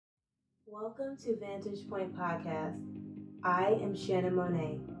Welcome to Vantage Point Podcast. I am Shannon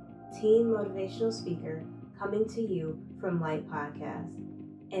Monet, teen motivational speaker coming to you from Light Podcast,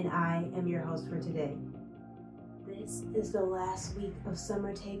 and I am your host for today. This is the last week of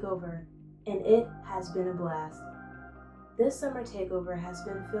Summer Takeover, and it has been a blast. This Summer Takeover has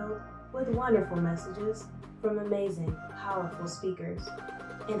been filled with wonderful messages from amazing, powerful speakers,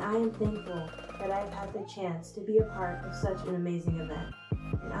 and I am thankful that I've had the chance to be a part of such an amazing event.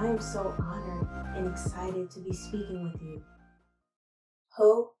 And I am so honored and excited to be speaking with you.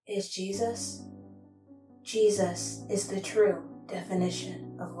 Who is Jesus? Jesus is the true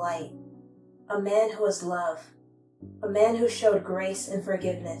definition of light. A man who is love. A man who showed grace and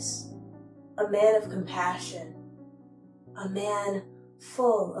forgiveness. A man of compassion. A man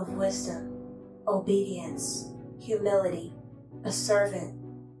full of wisdom, obedience, humility. A servant.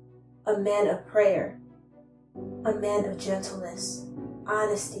 A man of prayer. A man of gentleness,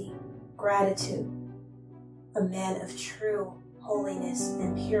 honesty, gratitude, a man of true holiness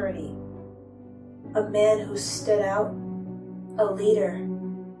and purity, a man who stood out, a leader,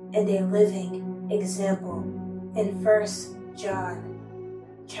 and a living example. In 1 John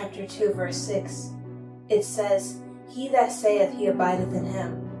chapter 2, verse 6, it says, "He that saith he abideth in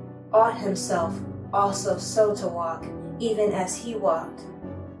him, ought himself also so to walk, even as he walked."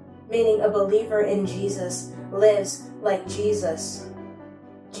 Meaning a believer in Jesus lives like Jesus.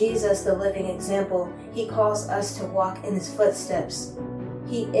 Jesus, the living example, he calls us to walk in his footsteps.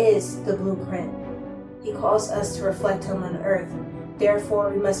 He is the blueprint. He calls us to reflect him on earth. Therefore,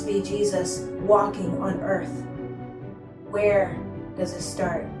 we must be Jesus walking on earth. Where does it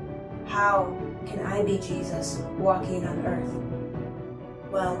start? How can I be Jesus walking on earth?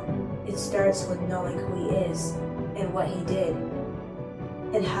 Well, it starts with knowing who he is and what he did.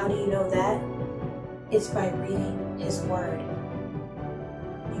 And how do you know that? It's by reading his word.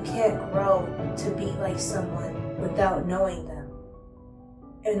 You can't grow to be like someone without knowing them.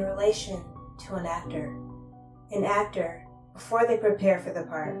 In relation to an actor, before they prepare for the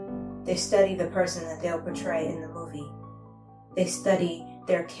part, they study the person that they'll portray in the movie. They study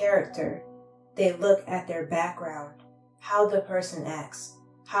their character. They look at their background, how the person acts,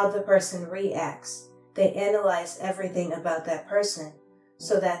 how the person reacts. They analyze everything about that person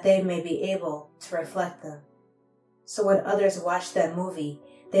so that they may be able to reflect them. So when others watch that movie,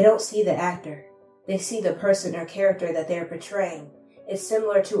 they don't see the actor. They see the person or character that they're portraying. It's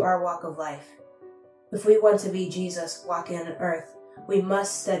similar to our walk of life. If we want to be Jesus walking on earth, we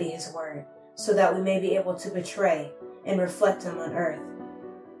must study his word so that we may be able to portray and reflect him on earth.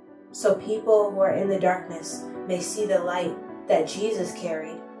 So people who are in the darkness may see the light that Jesus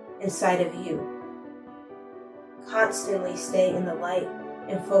carried inside of you. Constantly stay in the light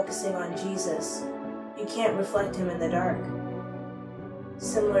and focusing on Jesus. You can't reflect him in the dark.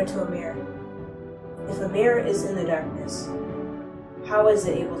 Similar to a mirror. If a mirror is in the darkness, how is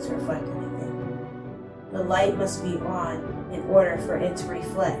it able to reflect anything? The light must be on in order for it to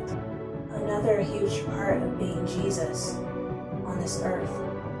reflect. Another huge part of being Jesus on this earth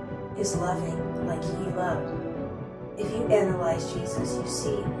is loving like he loved. If you analyze Jesus, you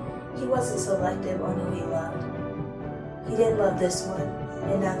see he wasn't selective on who he loved. He didn't love this one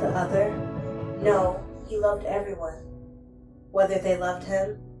and not the other. No, he loved everyone, whether they loved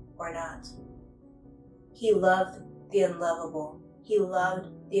him or not. He loved the unlovable. He loved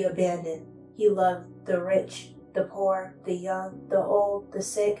the abandoned. He loved the rich, the poor, the young, the old, the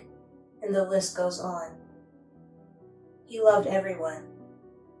sick, and the list goes on. He loved everyone.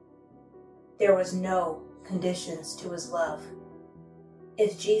 There was no conditions to his love.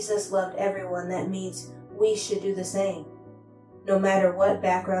 If Jesus loved everyone, that means we should do the same. No matter what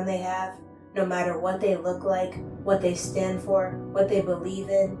background they have, no matter what they look like, what they stand for, what they believe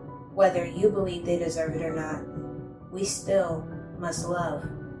in, whether you believe they deserve it or not, we still must love.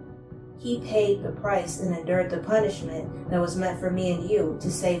 He paid the price and endured the punishment that was meant for me and you to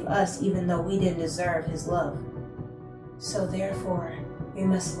save us even though we didn't deserve his love. So therefore, we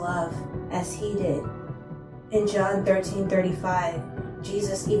must love as he did. In John 13:35,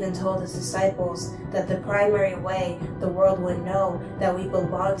 Jesus even told his disciples that the primary way the world would know that we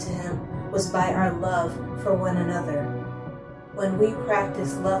belong to him was by our love for one another. When we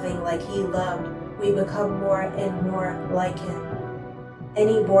practice loving like he loved, we become more and more like him.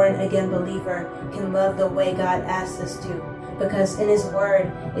 Any born-again believer can love the way God asks us to, because in his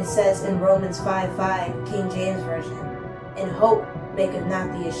word it says in Romans 5:5, King James Version, "And hope maketh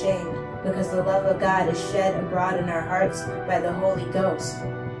not thee ashamed, because the love of God is shed abroad in our hearts by the Holy Ghost,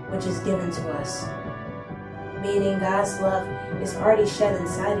 which is given to us." Meaning God's love is already shed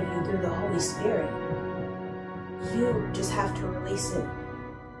inside of you through the Holy Spirit. You just have to release it.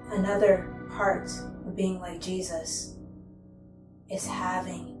 Another part of being like Jesus is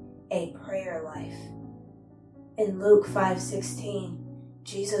having a prayer life. In Luke 5:16,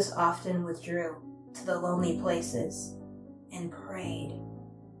 Jesus often withdrew to the lonely places and prayed.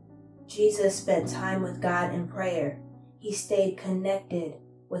 Jesus spent time with God in prayer. He stayed connected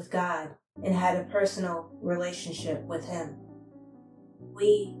with God and had a personal relationship with Him.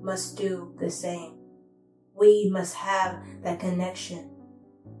 We must do the same. We must have that connection,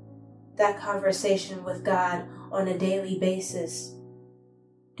 that conversation with God on a daily basis.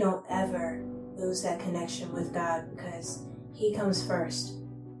 Don't ever lose that connection with God, because He comes first,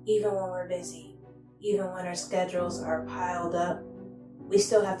 even when we're busy, even when our schedules are piled up. We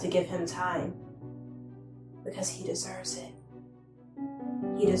still have to give Him time, because He deserves it.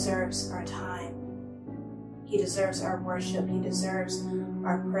 He deserves our time. He deserves our worship. He deserves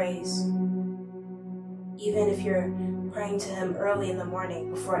our praise. Even if you're praying to Him early in the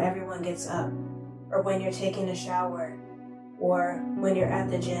morning before everyone gets up, or when you're taking a shower, or when you're at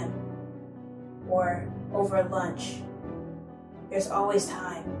the gym, or over lunch, there's always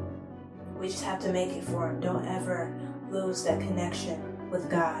time. We just have to make it for Him. Don't ever lose that connection with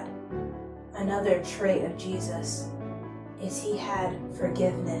God. Another trait of Jesus is He had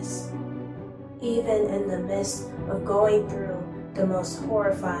forgiveness. Even in the midst of going through the most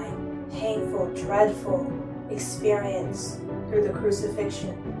horrifying, painful, dreadful experience through the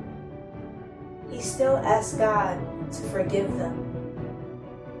crucifixion, He still asked God to forgive them.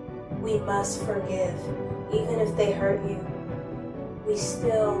 We must forgive, even if they hurt you. We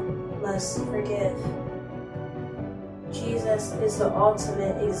still must forgive. Jesus is the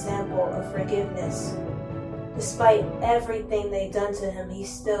ultimate example of forgiveness. Despite everything they'd done to Him, He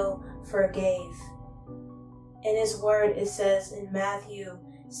still forgave. In His word, it says in Matthew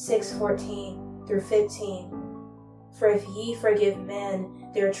 6:14 through 15, "For if ye forgive men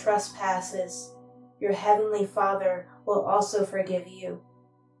their trespasses, your heavenly Father will also forgive you.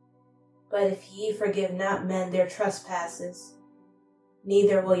 But if ye forgive not men their trespasses,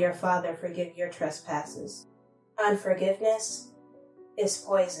 neither will your Father forgive your trespasses." Unforgiveness is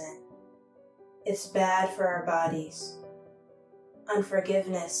poison. It's bad for our bodies.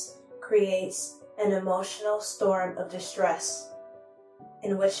 Unforgiveness creates an emotional storm of distress,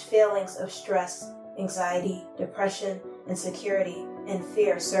 in which feelings of stress, anxiety, depression, insecurity, and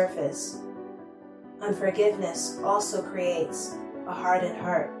fear surface. Unforgiveness also creates a hardened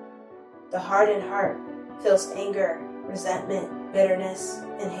heart. The hardened heart feels anger, resentment, bitterness,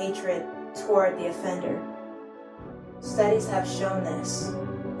 and hatred toward the offender. Studies have shown this.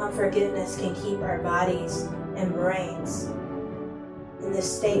 Unforgiveness can keep our bodies and brains in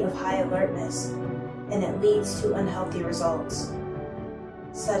this state of high alertness, and it leads to unhealthy results,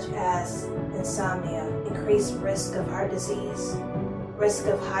 such as insomnia, increased risk of heart disease, risk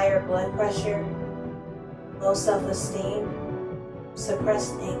of higher blood pressure, low self-esteem,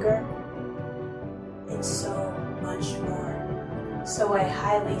 suppressed anger, and so much more. So I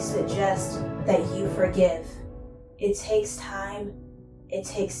highly suggest that you forgive. It takes time, it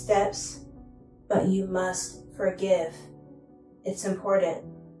takes steps, but you must forgive. It's important.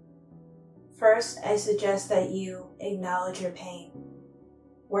 First, I suggest that you acknowledge your pain.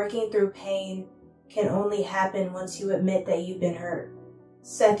 Working through pain can only happen once you admit that you've been hurt.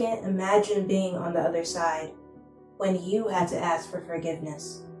 Second, imagine being on the other side when you had to ask for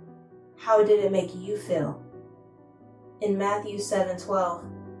forgiveness. How did it make you feel? In Matthew 7:12,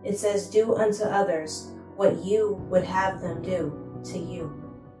 it says, "Do unto others what you would have them do to you."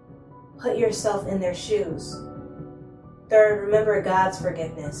 Put yourself in their shoes. Third, remember God's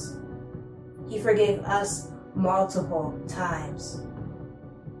forgiveness. He forgave us multiple times,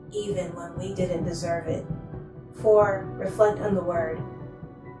 even when we didn't deserve it. 4, reflect on the word.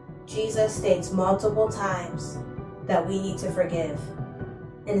 Jesus states multiple times that we need to forgive,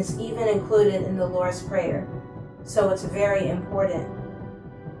 and it's even included in the Lord's Prayer, so it's very important.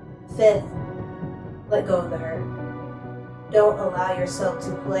 5th, let go of the hurt. Don't allow yourself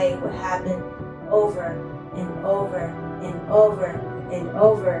to play what happened over and over and over and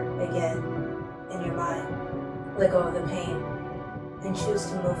over again in your mind. Let go of the pain and choose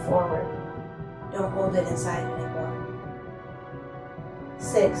to move forward. Don't hold it inside anymore.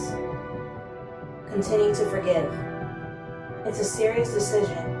 6, continue to forgive. It's a serious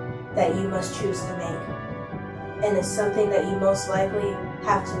decision that you must choose to make, and it's something that you most likely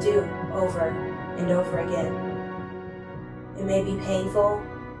have to do over and over again. It may be painful,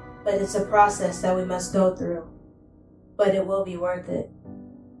 but it's a process that we must go through, but it will be worth it.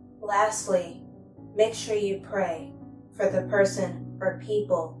 Lastly, make sure you pray for the person or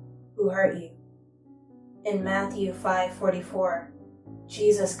people who hurt you. In Matthew 5:44,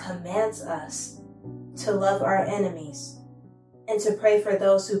 Jesus commands us to love our enemies and to pray for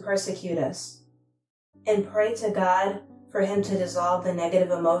those who persecute us, and pray to God for Him to dissolve the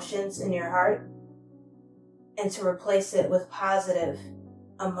negative emotions in your heart and to replace it with positive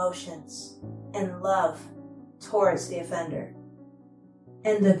emotions and love towards the offender.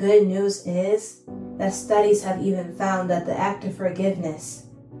 And the good news is that studies have even found that the act of forgiveness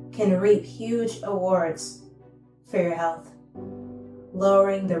can reap huge awards for your health,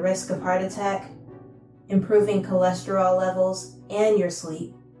 lowering the risk of heart attack, improving cholesterol levels and your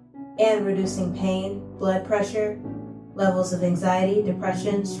sleep, and reducing pain, blood pressure, levels of anxiety,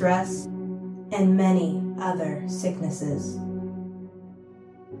 depression, stress, and many other sicknesses.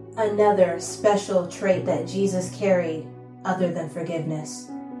 Another special trait that Jesus carried, other than forgiveness,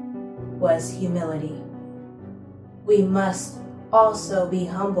 was humility. We must also be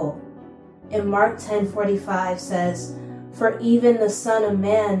humble. And Mark 10:45 says, "For even the Son of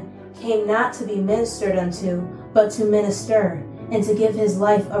Man came not to be ministered unto, but to minister, and to give his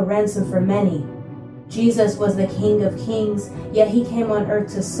life a ransom for many." Jesus was the King of Kings, yet he came on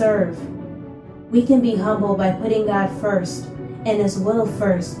earth to serve. We can be humble by putting God first and His will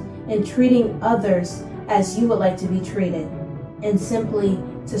first, and treating others as you would like to be treated, and simply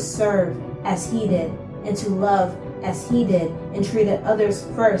to serve as He did, and to love as He did, and treated others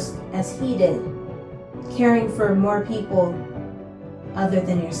first as He did, caring for more people other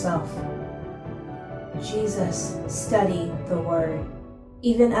than yourself. Jesus studied the Word.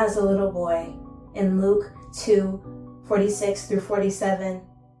 Even as a little boy, in Luke 2:46 through 47,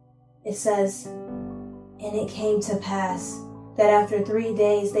 it says, "And it came to pass that after 3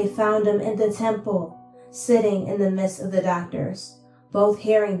 days they found Him in the temple, sitting in the midst of the doctors, both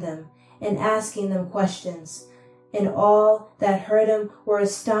hearing them and asking them questions. And all that heard Him were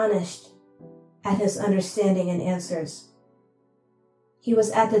astonished at His understanding and answers." He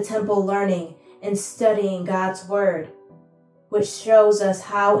was at the temple learning and studying God's Word, which shows us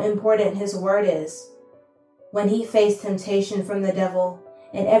how important His Word is. When He faced temptation from the devil,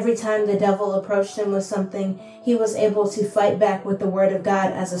 and every time the devil approached Him with something, He was able to fight back with the Word of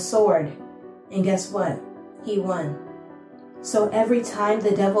God as a sword. And guess what? He won. So every time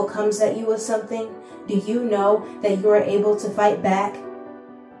the devil comes at you with something, do you know that you are able to fight back?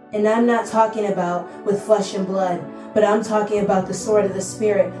 And I'm not talking about with flesh and blood, but I'm talking about the sword of the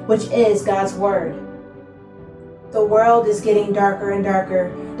Spirit, which is God's Word. The world is getting darker and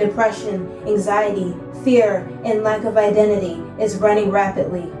darker. Depression, anxiety, fear, and lack of identity is running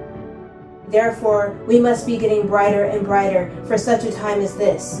rapidly. Therefore, we must be getting brighter and brighter for such a time as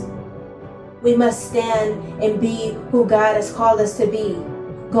this. We must stand and be who God has called us to be,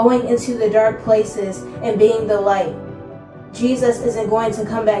 going into the dark places and being the light. Jesus isn't going to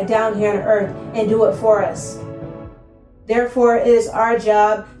come back down here on earth and do it for us. Therefore, it is our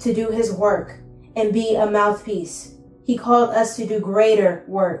job to do His work and be a mouthpiece. He called us to do greater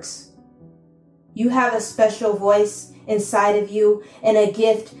works. You have a special voice inside of you and a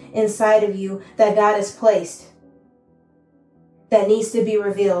gift inside of you that God has placed that needs to be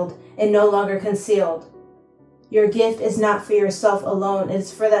revealed and no longer concealed. Your gift is not for yourself alone.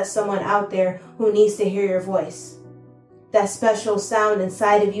 It's for that someone out there who needs to hear your voice. That special sound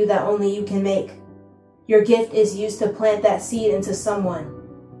inside of you that only you can make. Your gift is used to plant that seed into someone.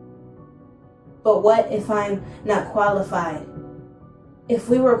 But what if I'm not qualified? If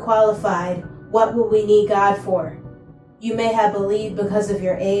we were qualified, what would we need God for? You may have believed because of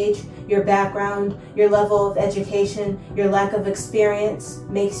your age, your background, your level of education, your lack of experience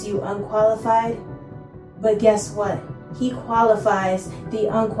makes you unqualified. But guess what? He qualifies the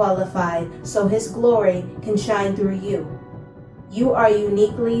unqualified so His glory can shine through you. You are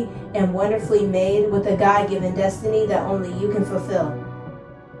uniquely and wonderfully made with a God-given destiny that only you can fulfill.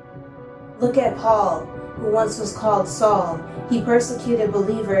 Look at Paul, who once was called Saul. He persecuted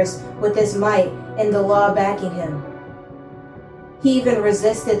believers with his might and the law backing him. He even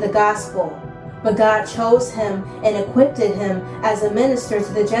resisted the gospel, but God chose him and equipped him as a minister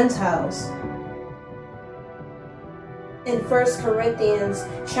to the Gentiles. In 1 Corinthians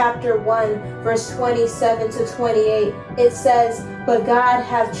chapter 1, verse 27 to 28, it says, "But God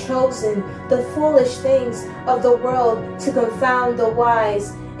hath chosen the foolish things of the world to confound the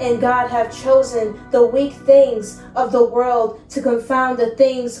wise, and God hath chosen the weak things of the world to confound the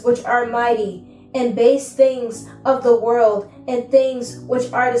things which are mighty, and base things of the world, and things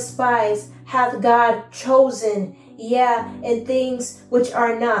which are despised hath God chosen, yea, and things which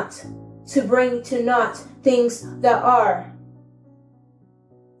are not, to bring to naught things that are.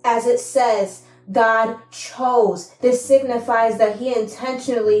 As it says, God chose. This signifies that he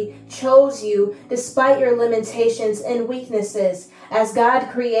intentionally chose you despite your limitations and weaknesses. As God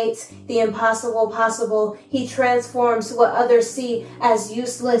creates the impossible possible, he transforms what others see as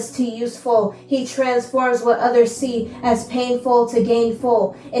useless to useful. He transforms what others see as painful to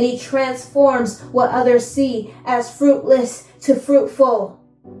gainful. And he transforms what others see as fruitless to fruitful.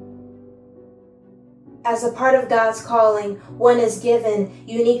 As a part of God's calling, one is given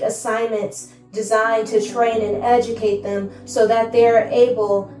unique assignments designed to train and educate them so that they are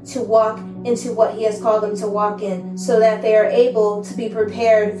able to walk into what he has called them to walk in, so that they are able to be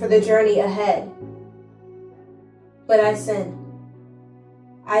prepared for the journey ahead. But I sinned.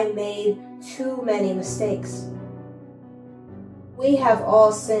 I made too many mistakes. We have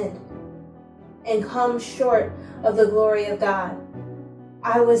all sinned and come short of the glory of God.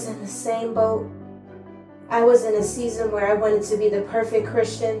 I was in the same boat. I was in a season where I wanted to be the perfect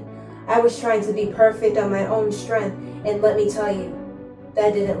Christian. I was trying to be perfect on my own strength, and let me tell you,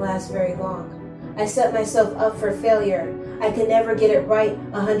 that didn't last very long. I set myself up for failure. I could never get it right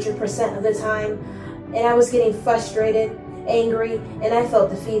 100% of the time, and I was getting frustrated, angry, and I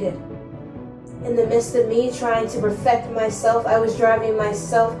felt defeated. In the midst of me trying to perfect myself, I was driving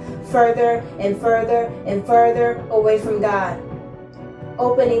myself further and further and further away from God,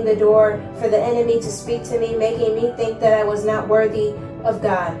 opening the door for the enemy to speak to me, making me think that I was not worthy of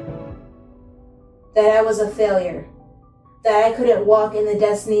God, that I was a failure, that I couldn't walk in the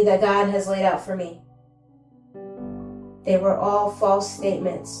destiny that God has laid out for me. They were all false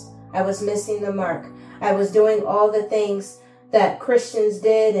statements. I was missing the mark. I was doing all the things that Christians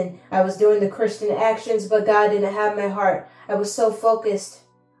did, and I was doing the Christian actions, but God didn't have my heart. I was so focused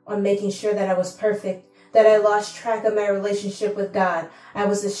on making sure that I was perfect that I lost track of my relationship with God. I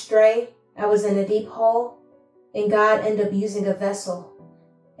was astray. I was in a deep hole, and God ended up using a vessel.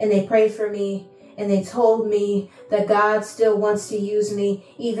 And they prayed for me, and they told me that God still wants to use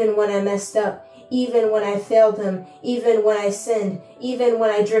me even when I messed up, even when I failed him, even when I sinned, even when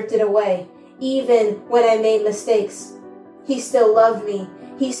I drifted away, even when I made mistakes. He still loved me.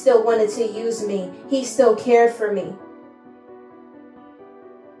 He still wanted to use me. He still cared for me.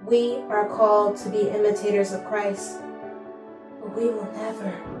 We are called to be imitators of Christ, but we will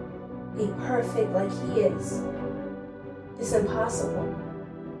never be perfect like he is. It's impossible.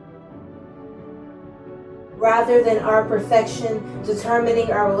 Rather than our perfection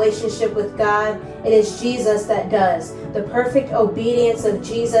determining our relationship with God, it is Jesus that does. The perfect obedience of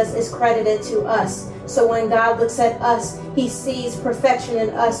Jesus is credited to us. So when God looks at us, he sees perfection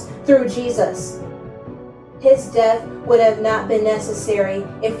in us through Jesus. His death would have not been necessary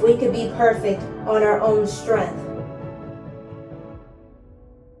if we could be perfect on our own strength.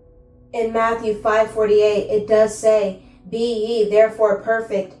 In Matthew 5:48, it does say, "Be ye therefore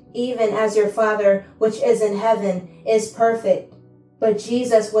perfect, even as your Father which is in heaven is perfect." But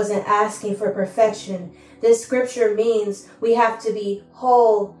Jesus wasn't asking for perfection. This scripture means we have to be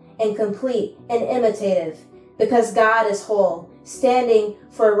whole and complete and imitative, because God is whole, standing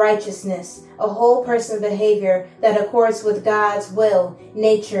for righteousness, a whole person behavior that accords with God's will,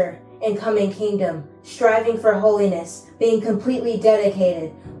 nature, and coming kingdom, striving for holiness, being completely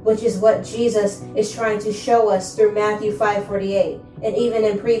dedicated, which is what Jesus is trying to show us through Matthew 5:48. And even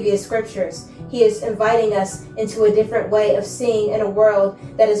in previous scriptures, he is inviting us into a different way of seeing in a world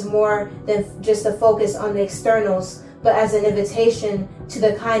that is more than just a focus on the externals, but as an invitation to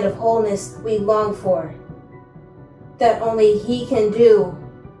the kind of wholeness we long for, that only he can do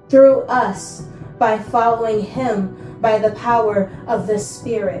through us by following him by the power of the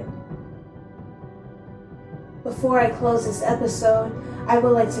Spirit. Before I close this episode, I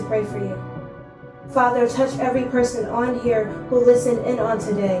would like to pray for you. Father, touch every person on here who listened in on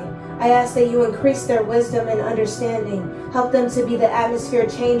today. I ask that you increase their wisdom and understanding. Help them to be the atmosphere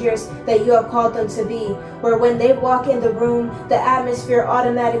changers that you have called them to be, where when they walk in the room, the atmosphere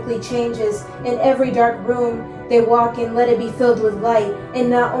automatically changes. In every dark room they walk in, let it be filled with light. And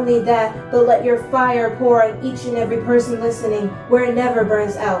not only that, but let your fire pour on each and every person listening, where it never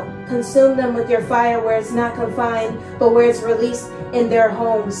burns out. Consume them with your fire where it's not confined, but where it's released in their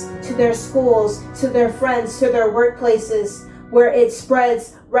homes, to their schools, to their friends, to their workplaces, where it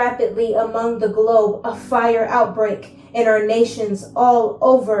spreads rapidly among the globe, a fire outbreak in our nations all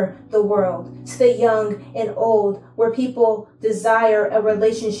over the world, to the young and old, where people desire a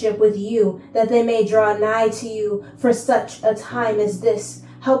relationship with you, that they may draw nigh to you for such a time as this.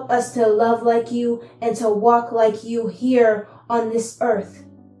 Help us to love like you and to walk like you here on this earth.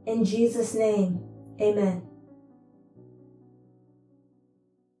 In Jesus' name, amen.